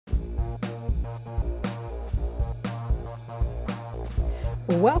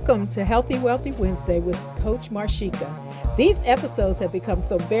Welcome to Healthy Wealthy Wednesday with Coach Marshika. These episodes have become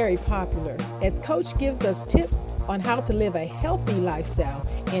so very popular as Coach gives us tips on how to live a healthy lifestyle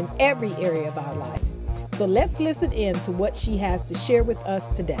in every area of our life. So let's listen in to what she has to share with us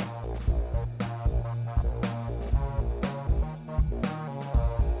today.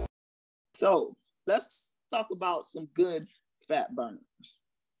 So let's talk about some good fat burners.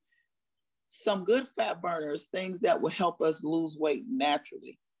 Some good fat burners, things that will help us lose weight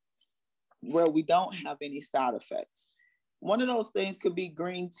naturally, where we don't have any side effects. One of those things could be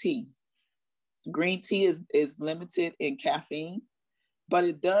green tea. Green tea is limited in caffeine, but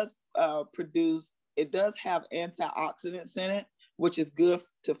it does it does have antioxidants in it, which is good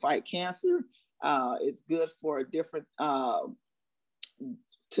to fight cancer. It's good for different, to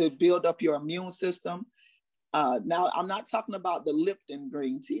build up your immune system. Now, I'm not talking about the Lipton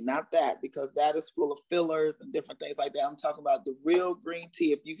green tea, not that, because that is full of fillers and different things like that. I'm talking about the real green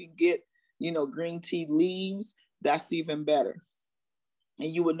tea. If you can get, green tea leaves, that's even better.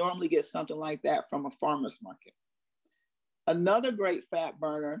 And you would normally get something like that from a farmer's market. Another great fat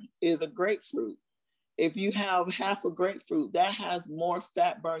burner is a grapefruit. If you have half a grapefruit, that has more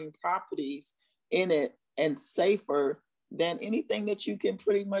fat burning properties in it and safer than anything that you can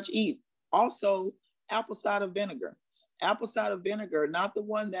pretty much eat. Also, apple cider vinegar. Apple cider vinegar, not the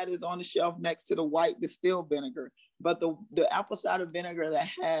one that is on the shelf next to the white distilled vinegar, but the apple cider vinegar that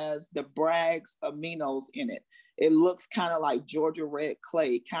has the Bragg's aminos in it. It looks kind of like Georgia red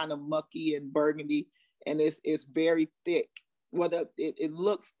clay, kind of mucky and burgundy, and it's very thick. Well, it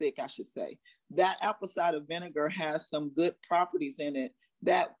looks thick, I should say. That apple cider vinegar has some good properties in it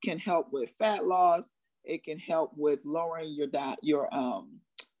that can help with fat loss. It can help with lowering your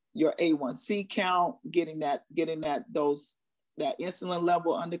A1C count, getting that insulin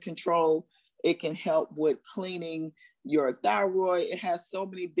level under control. It can help with cleaning your thyroid. It has so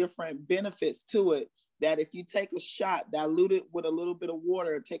many different benefits to it that if you take a shot, dilute it with a little bit of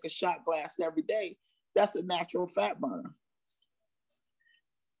water, take a shot glass every day, that's a natural fat burner.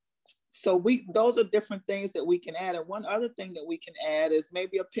 So those are different things that we can add. And one other thing that we can add is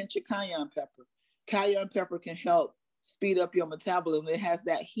maybe a pinch of cayenne pepper. Cayenne pepper can help speed up your metabolism. It has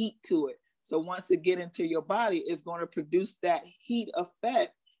that heat to it. So once it gets into your body, it's going to produce that heat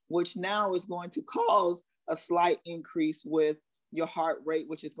effect, which now is going to cause a slight increase with your heart rate,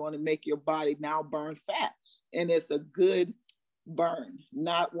 which is going to make your body now burn fat. And it's a good burn,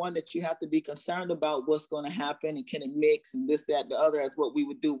 not one that you have to be concerned about what's going to happen and can it mix and this, that, the other, as what we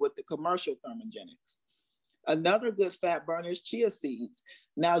would do with the commercial thermogenics. Another good fat burner is chia seeds.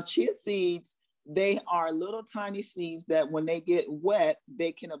 Now, chia seeds, they are little tiny seeds that when they get wet,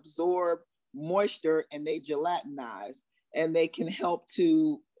 they can absorb moisture and they gelatinize, and they can help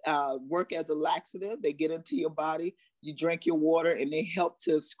to work as a laxative. They get into your body, you drink your water, and they help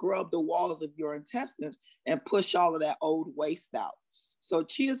to scrub the walls of your intestines and push all of that old waste out. So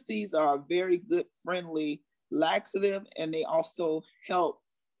chia seeds are a very good, friendly laxative, and they also help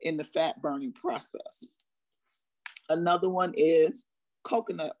in the fat burning process. Another one is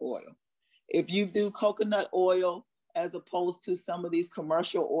coconut oil. If you do coconut oil as opposed to some of these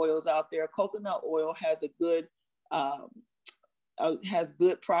commercial oils out there, coconut oil has has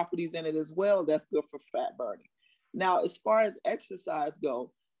good properties in it as well. That's good for fat burning. Now, as far as exercise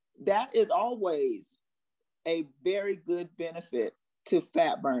go, that is always a very good benefit to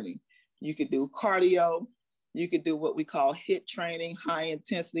fat burning. You could do cardio. You could do what we call HIIT training, high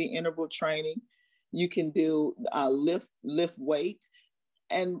intensity interval training. You can do lift weight.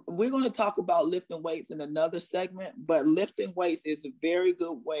 And we're going to talk about lifting weights in another segment, but lifting weights is a very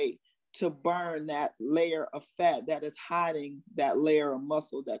good way to burn that layer of fat that is hiding that layer of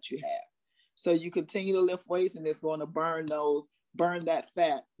muscle that you have. So you continue to lift weights, and it's going to burn that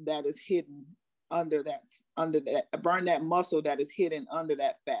fat that is hidden under that, burn that muscle that is hidden under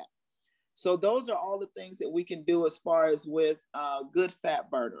that fat. So those are all the things that we can do as far as with good fat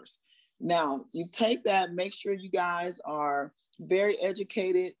burners. Now, you take that, make sure you guys are very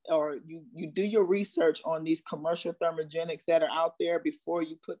educated, or you do your research on these commercial thermogenics that are out there before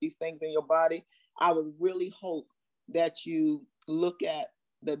you put these things in your body. I would really hope that you look at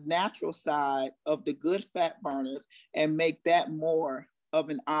the natural side of the good fat burners and make that more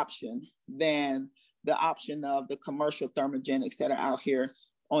of an option than the option of the commercial thermogenics that are out here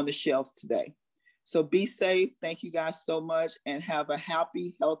on the shelves today. So be safe. Thank you guys so much, and have a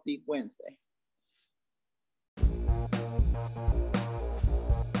happy, healthy Wednesday.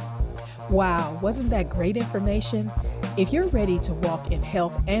 Wow, wasn't that great information? If you're ready to walk in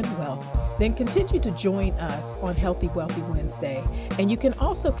health and wealth, then continue to join us on Healthy Wealthy Wednesday. And you can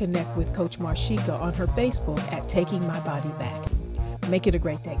also connect with Coach Marshika on her Facebook at Taking My Body Back. Make it a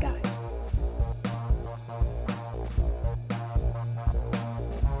great day, guys.